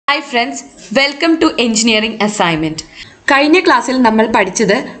Hi friends, welcome to engineering assignment. കഴിഞ്ഞ ക്ലാസ്സിൽ നമ്മൾ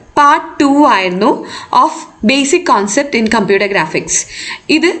പഠിച്ചത് പാർട്ട് 2 ആയിരുന്നു of basic concept in computer graphics.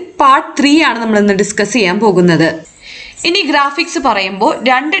 ഇത് പാർട്ട് 3 ആണ് നമ്മൾ ഇന്ന് ഡിസ്കസ് ചെയ്യാൻ പോകുന്നത്. ഇനി ഗ്രാഫിക്സ് പറയുമ്പോൾ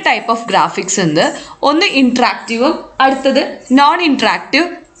രണ്ട് ടൈപ്പ് ഓഫ് ഗ്രാഫിക്സ് ഉണ്ട്. ഒന്ന് ഇന്ററാക്റ്റീവും അടുത്തത് non interactive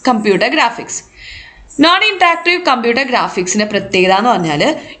computer graphics. Non interactive computer ഗ്രാഫിക്സിന്റെ പ്രത്യേകത എന്ന് പറഞ്ഞാൽ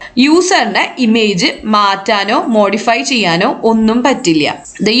യൂസറിന്റെ ഇമേജ് മാറ്റാനോ മോഡിഫൈ ചെയ്യാനോ ഒന്നും പറ്റില്ല.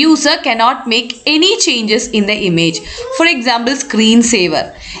 The user cannot make any changes in the image. For example screen saver.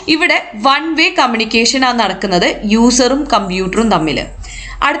 ഇവിടെ വൺ വേ കമ്മ്യൂണിക്കേഷൻ ആണ് നടക്കുന്നത് യൂസറും കമ്പ്യൂട്ടറും തമ്മിൽ.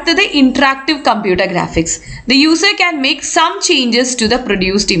 അടുത്തത് interactive computer graphics. The user can make some changes to the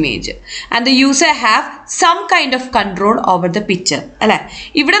produced image and the user have some kind of control over the picture. അല്ലെ,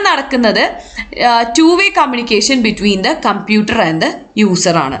 ഇവിടെ നടക്കുന്നത് to way communication between the computer and the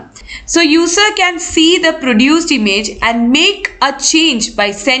user ആണ്. So user can see the produced image and make a change by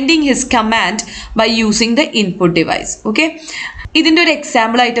sending his command by using the input device. Okay, ഇതിന്റെ ഒരു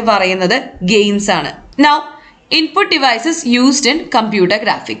example ആയിട്ട് പറയുന്നത് games ആണ്. Now input devices used in computer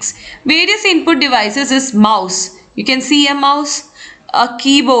graphics. Various input devices is mouse. You can see a mouse, a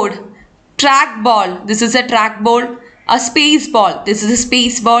keyboard, trackball. This is a trackball. A space ball. This is a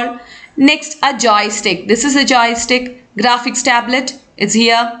space ball. Next, a joystick. This is a joystick. Graphics tablet. It's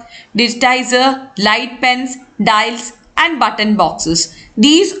here. Digitizer, light pens, dials and button boxes.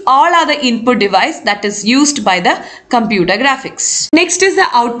 These all are the input device that is used by the computer graphics. Next is the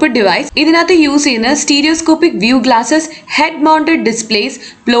output device. ഇതിനകത്ത് use ചെയ്യുന്ന stereoscopic view glasses, head mounted displays,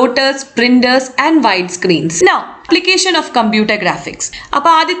 plotters, printers and wide screens. Now, application of computer graphics.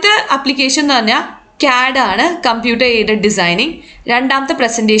 അപ്പോൾ ആദ്യത്തെ application എന്ന് പറഞ്ഞാൽ CAD ആണ്, computer aided designing. രണ്ടാമത്തെ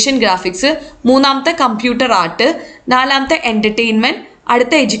presentation graphics. മൂന്നാമത്തെ computer art. നാലാമത്തെ എന്റർടൈൻമെന്റ്.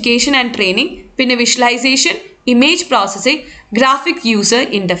 അടുത്ത എഡ്യൂക്കേഷൻ ആൻഡ് ട്രെയിനിങ്. പിന്നെ visualisation, image processing, graphic user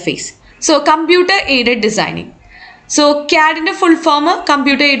interface. So computer aided designing. So CADന്റെ full form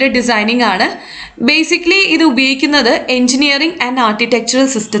computer aided designing ആണ്. ബേസിക്കലി ഇത് ഉപയോഗിക്കുന്നത് എഞ്ചിനീയറിംഗ് ആൻഡ് ആർക്കിടെക്ചറൽ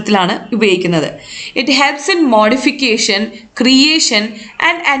സിസ്റ്റത്തിലാണ് ഉപയോഗിക്കുന്നത്. It helps in modification, creation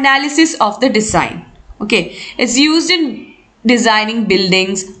and analysis of the design. Okay, it's used in designing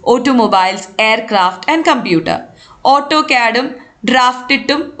buildings, automobiles, aircraft and computer. AutoCADും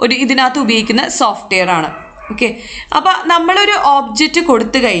ഡ്രാഫ്റ്റിട്ടും ഒരു ഇതിനകത്ത് ഉപയോഗിക്കുന്ന software ആണ്. Okay, അപ്പം നമ്മളൊരു ഓബ്ജക്റ്റ്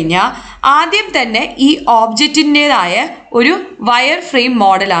കൊടുത്തു കഴിഞ്ഞാൽ ആദ്യം തന്നെ ഈ ഓബ്ജക്റ്റിൻ്റെതായ ഒരു വയർ ഫ്രെയിം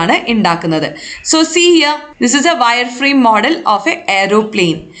മോഡലാണ് ഉണ്ടാക്കുന്നത്. So see here, this is A wire frame model of A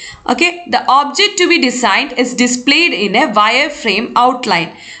aeroplane. Okay, the object to B designed is displayed in A wire frame outline,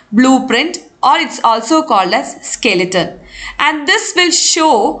 blue print, or it's also called as skeleton, and this will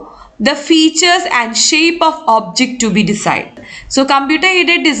show the features and shape of object to be designed. So computer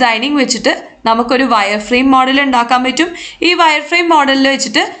aided designing വെച്ചിട്ട് നമുക്കൊരു wire frame model ഉണ്ടാക്കാൻ പറ്റും. ഈ wire frame മോഡലിൽ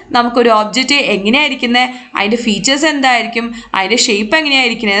വെച്ചിട്ട് നമുക്കൊരു object എങ്ങനെയായിരിക്കുന്നത്, അതിൻ്റെ features എന്തായിരിക്കും, അതിൻ്റെ ഷേപ്പ്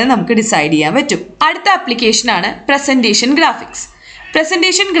എങ്ങനെയായിരിക്കുന്നത് നമുക്ക് ഡിസൈഡ് ചെയ്യാൻ പറ്റും. അടുത്ത ആപ്ലിക്കേഷനാണ് പ്രസൻറ്റേഷൻ ഗ്രാഫിക്സ്.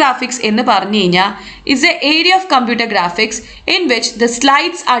 Presentation graphics എന്ന് പറഞ്ഞു കഴിഞ്ഞാൽ is an area of computer graphics in which the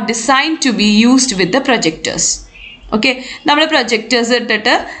slides are designed to be used with the projectors. Okay, നമ്മൾ പ്രൊജക്ടേഴ്സ്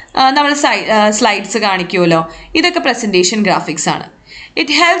ഇട്ടിട്ട് നമ്മൾ സ്ലൈഡ്സ് കാണിക്കുമല്ലോ, ഇതൊക്കെ പ്രസൻറ്റേഷൻ ഗ്രാഫിക്സ് ആണ്.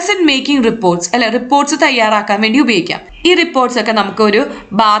 It helps in making reports. അല്ലെ, reports തയ്യാറാക്കാൻ വേണ്ടി ഉപയോഗിക്കാം. ഈ റിപ്പോർട്ട്സ് ഒക്കെ നമുക്ക് ഒരു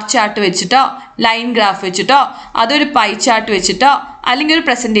ബാർ ചാർട്ട് വെച്ചിട്ടോ ലൈൻ ഗ്രാഫ് വെച്ചിട്ടോ അതൊരു പൈ ചാർട്ട് വെച്ചിട്ടോ അല്ലെങ്കിൽ ഒരു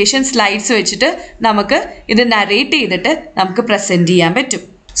പ്രസൻറ്റേഷൻ സ്ലൈഡ്സ് വെച്ചിട്ട് നമുക്ക് ഇത് നരേറ്റ് ചെയ്തിട്ട് നമുക്ക് പ്രസൻറ്റ് ചെയ്യാൻ പറ്റും.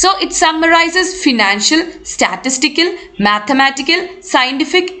 So it summarizes financial, statistical, mathematical,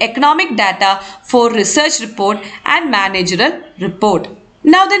 scientific, economic data for research report and managerial report.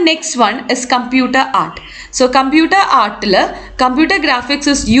 Now the next one is computer art. So computer art, computer graphics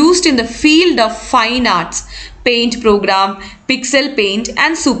is used in the field of fine arts, paint program, pixel paint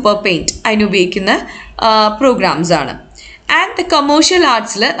and super paint. അതിന് ഉപയോഗിക്കുന്ന programmes ആണ്. And the commercial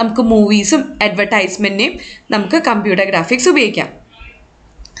ആർട്സിൽ നമുക്ക് മൂവീസും അഡ്വർടൈസ്മെൻറ്റിനെയും നമുക്ക് computer graphics ഉപയോഗിക്കാം.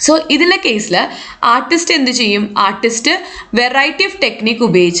 So ഇതിലെ കേസിൽ artist എന്ത് ചെയ്യും, ആർട്ടിസ്റ്റ് വെറൈറ്റി ഓഫ് ടെക്നിക്ക്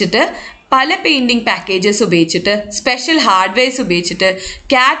ഉപയോഗിച്ചിട്ട് പല പെയിൻറ്റിങ് പാക്കേജസ് ഉപയോഗിച്ചിട്ട്, സ്പെഷ്യൽ ഹാർഡ്വെയർസ് ഉപയോഗിച്ചിട്ട്,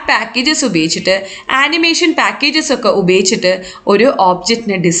 CAD പാക്കേജസ് ഉപയോഗിച്ചിട്ട്, ആനിമേഷൻ പാക്കേജസ് ഒക്കെ ഉപയോഗിച്ചിട്ട് ഒരു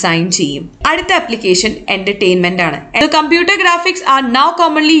ഓബ്ജക്റ്റിനെ ഡിസൈൻ ചെയ്യും. അടുത്ത ആപ്ലിക്കേഷൻ എന്റർടൈൻമെന്റ് ആണ്. Computer graphics are now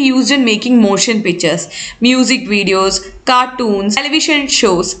commonly used in making motion pictures, music videos, cartoons, television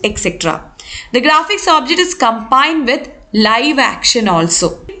shows etcetera. The graphics object is combined with live action also.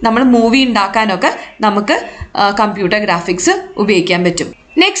 നമ്മൾ movie ഉണ്ടാക്കാനൊക്കെ നമുക്ക് computer graphics ഉപയോഗിക്കാൻ പറ്റും.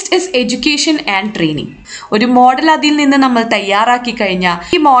 Next is education and training. ഒരു model അതിൽ നിന്ന് നമ്മൾ തയ്യാറാക്കി കഴിഞ്ഞാൽ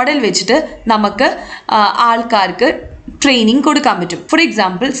ഈ മോഡൽ വെച്ചിട്ട് നമുക്ക് ആൾക്കാർക്ക് ട്രെയിനിങ് കൊടുക്കാൻ പറ്റും. ഫോർ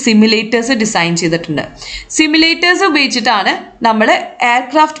എക്സാമ്പിൾ സിമുലേറ്റേഴ്സ് ഡിസൈൻ ചെയ്തിട്ടുണ്ട്. സിമുലേറ്റേഴ്സ് ഉപയോഗിച്ചിട്ടാണ് നമ്മൾ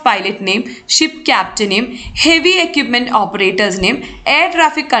aircraft പൈലറ്റിനെയും ship ക്യാപ്റ്റനെയും heavy equipment ഓപ്പറേറ്റേഴ്സിനെയും air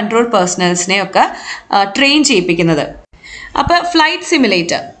traffic control പേഴ്സണൽസിനെയും ഒക്കെ ട്രെയിൻ ചെയ്യിപ്പിക്കുന്നത്. അപ്പോൾ ഫ്ലൈറ്റ്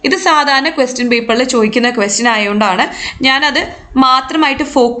സിമുലേറ്റർ ഇത് സാധാരണ ക്വസ്റ്റ്യൻ പേപ്പറിൽ ചോദിക്കുന്ന ക്വസ്റ്റ്യൻ ആയതുകൊണ്ടാണ് ഞാനത് മാത്രമായിട്ട്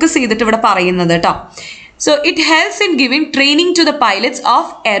ഫോക്കസ് ചെയ്തിട്ട് ഇവിടെ പറയുന്നത് കേട്ടോ. So it helps in giving training to the pilots of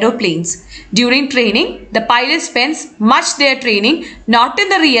aeroplanes. During training, the pilot spends much their training not in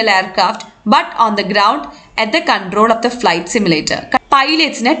the real aircraft but on the ground at the control of the flight simulator.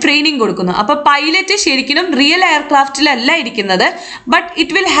 പൈലറ്റ്സിനെ training കൊടുക്കുന്നു. അപ്പോൾ pilot ശരിക്കും real എയർക്രാഫ്റ്റിലല്ല ഇരിക്കുന്നത്, but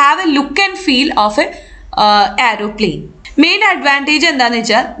it will have A look and feel of A aeroplane. Main advantage എന്താണെന്ന്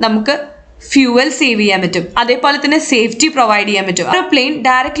വെച്ചാൽ നമുക്ക് fuel save ചെയ്യാൻ പറ്റും, അതേപോലെ തന്നെ സേഫ്റ്റി പ്രൊവൈഡ് ചെയ്യാൻ പറ്റും. എയർപ്ലെയിൻ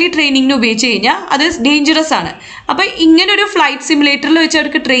ഡയറക്റ്റ്ലി ട്രെയിനിങ്ങിന് ഉപയോഗിച്ച് കഴിഞ്ഞാൽ അത് ഡേഞ്ചറസ് ആണ്. അപ്പോൾ ഇങ്ങനൊരു ഫ്ലൈറ്റ് സിമുലേറ്ററിൽ വെച്ച്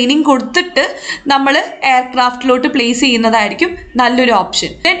അവർക്ക് ട്രെയിനിങ് കൊടുത്തിട്ട് നമ്മൾ എയർക്രാഫ്റ്റിലോട്ട് പ്ലേസ് ചെയ്യുന്നതായിരിക്കും നല്ലൊരു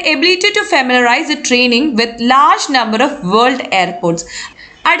option. Then ability to familiarise the training with large number of world airports.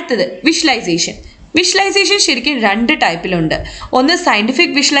 അടുത്തത് വിഷ്വലൈസേഷൻ. വിഷ്വലൈസേഷൻ ശരിക്കും 2 ടൈപ്പിലുണ്ട്. ഒന്ന്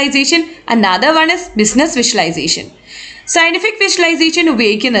scientific visualisation, another one is business visualisation. Scientific visualisation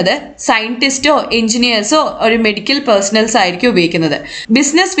ഉപയോഗിക്കുന്നത് സയൻറ്റിസ്റ്റോ എഞ്ചിനീയേഴ്സോ ഒരു മെഡിക്കൽ പേഴ്സണൽസ് ആയിരിക്കും ഉപയോഗിക്കുന്നത്.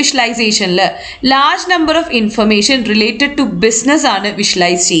 Business വിഷ്വലൈസേഷനിൽ large number of information related to business ആണ്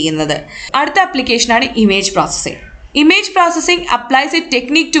visualise ചെയ്യുന്നത്. അടുത്ത ആപ്ലിക്കേഷനാണ് image processing. Image processing applies A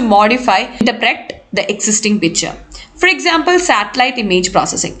technique to modify interpret the existing picture. For example satellite image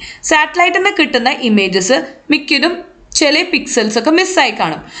processing. സാറ്റലൈറ്റിൽ നിന്ന് കിട്ടുന്ന ഇമേജസ് മിക്കതും ചില പിക്സൽസ് ഒക്കെ മിസ്സായി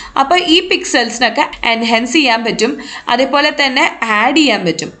കാണും. അപ്പോൾ ഈ പിക്സൽസിനൊക്കെ എൻഹാൻസ് ചെയ്യാൻ പറ്റും, അതേപോലെ തന്നെ ആഡ് ചെയ്യാൻ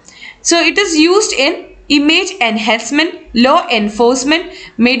പറ്റും. So it is used in image enhancement, law enforcement,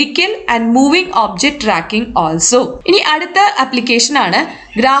 medical and moving object tracking also. ഇനി അടുത്ത ആപ്ലിക്കേഷൻ ആണ്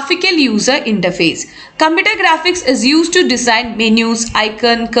graphical user interface. Computer graphics is used to design menus,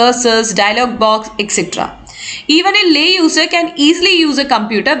 icon, കഴ്സേഴ്സ്, dialogue box etcetera. Even a lay user can easily use a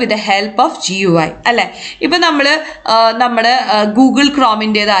computer with the help of GUI. അല്ലേ, ഇപ്പം നമ്മുടെ Google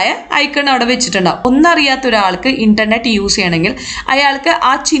ക്രോമിൻ്റെതായ icon അവിടെ വെച്ചിട്ടുണ്ടാവും. ഒന്നറിയാത്ത ഒരാൾക്ക് internet use ചെയ്യണമെങ്കിൽ അയാൾക്ക്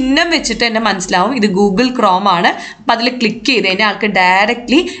ആ ചിഹ്നം വെച്ചിട്ട് തന്നെ മനസ്സിലാവും ഇത് ഗൂഗിൾ ക്രോം ആണ്. അപ്പം അതിൽ ക്ലിക്ക് ചെയ്ത് കഴിഞ്ഞാൽ ആൾക്ക്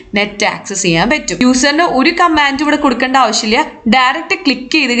ഡയറക്റ്റ്ലി നെറ്റ് ആക്സസ് ചെയ്യാൻ പറ്റും. യൂസറിന് ഒരു കമാൻഡ് ഇവിടെ കൊടുക്കേണ്ട ആവശ്യമില്ല, ഡയറക്റ്റ്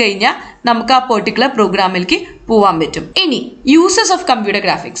ക്ലിക്ക് ചെയ്ത് കഴിഞ്ഞാൽ നമുക്ക് ആ പെർട്ടിക്കുലർ പ്രോഗ്രാമിലേക്ക് പോകാൻ പറ്റും. ഇനി യൂസേഴ്സ് ഓഫ് കമ്പ്യൂട്ടർ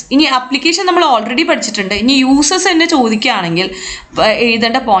ഗ്രാഫിക്സ്. ഇനി ആപ്ലിക്കേഷൻ നമ്മൾ ഓൾറെഡി പഠിച്ചിട്ടുണ്ട്. ഇനി യൂസേഴ്സ് എന്നെ ചോദിക്കുകയാണെങ്കിൽ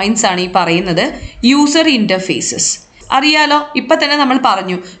എഴുതേണ്ട പോയിന്റ്സ് ആണ് ഈ പറയുന്നത്. യൂസർ ഇന്റർഫേസസ് അറിയാലോ, ഇപ്പം തന്നെ നമ്മൾ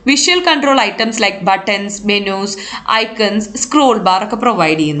പറഞ്ഞു visual control items like buttons, menus, icons, scroll bar ഒക്കെ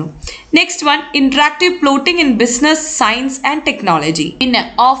പ്രൊവൈഡ് ചെയ്യുന്നു. Next one interactive plotting in business, science and technology. പിന്നെ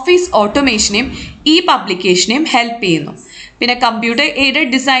ഓഫീസ് ഓട്ടോമേഷനെയും ഈ പബ്ലിക്കേഷനെയും ഹെൽപ്പ് ചെയ്യുന്നു. പിന്നെ കമ്പ്യൂട്ടർ എയ്ഡഡ്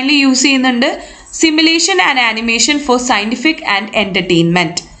ഡിസൈനിൽ യൂസ് ചെയ്യുന്നുണ്ട്. Simulation and animation four scientific and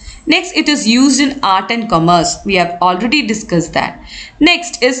entertainment. Next, it is used in art and commerce. We have already discussed that.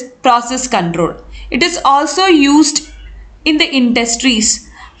 Next is process control. It is also used in the industries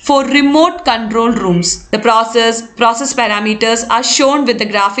for remote control rooms. The process parameters are shown with the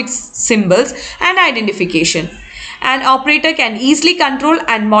graphics symbols and identification. An operator can easily control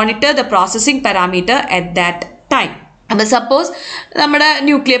and monitor the processing parameter at that time. അപ്പോൾ suppose നമ്മുടെ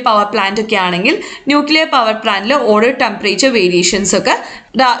nuclear power plant ഒക്കെ ആണെങ്കിൽ nuclear power പ്ലാന്റിൽ ഓരോ temperature variations ഒക്കെ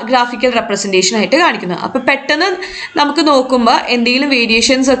graphical representation ആയിട്ട് കാണിക്കുന്നു. അപ്പോൾ പെട്ടെന്ന് നമുക്ക് നോക്കുമ്പോൾ എന്തെങ്കിലും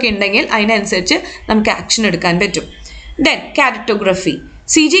വേരിയേഷൻസ് ഒക്കെ ഉണ്ടെങ്കിൽ അതിനനുസരിച്ച് നമുക്ക് ആക്ഷൻ എടുക്കാൻ പറ്റും. Then കാരക്ടോഗ്രഫി.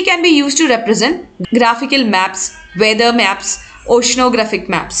 CG can be used to represent graphical maps, weather maps, oceanographic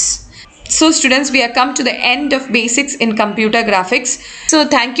maps. So students, we have come to the end of basics in computer graphics. So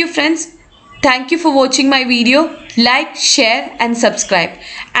thank you friends. Thank you for watching my video. Like, share and subscribe.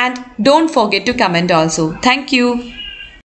 And don't forget to comment also. Thank you.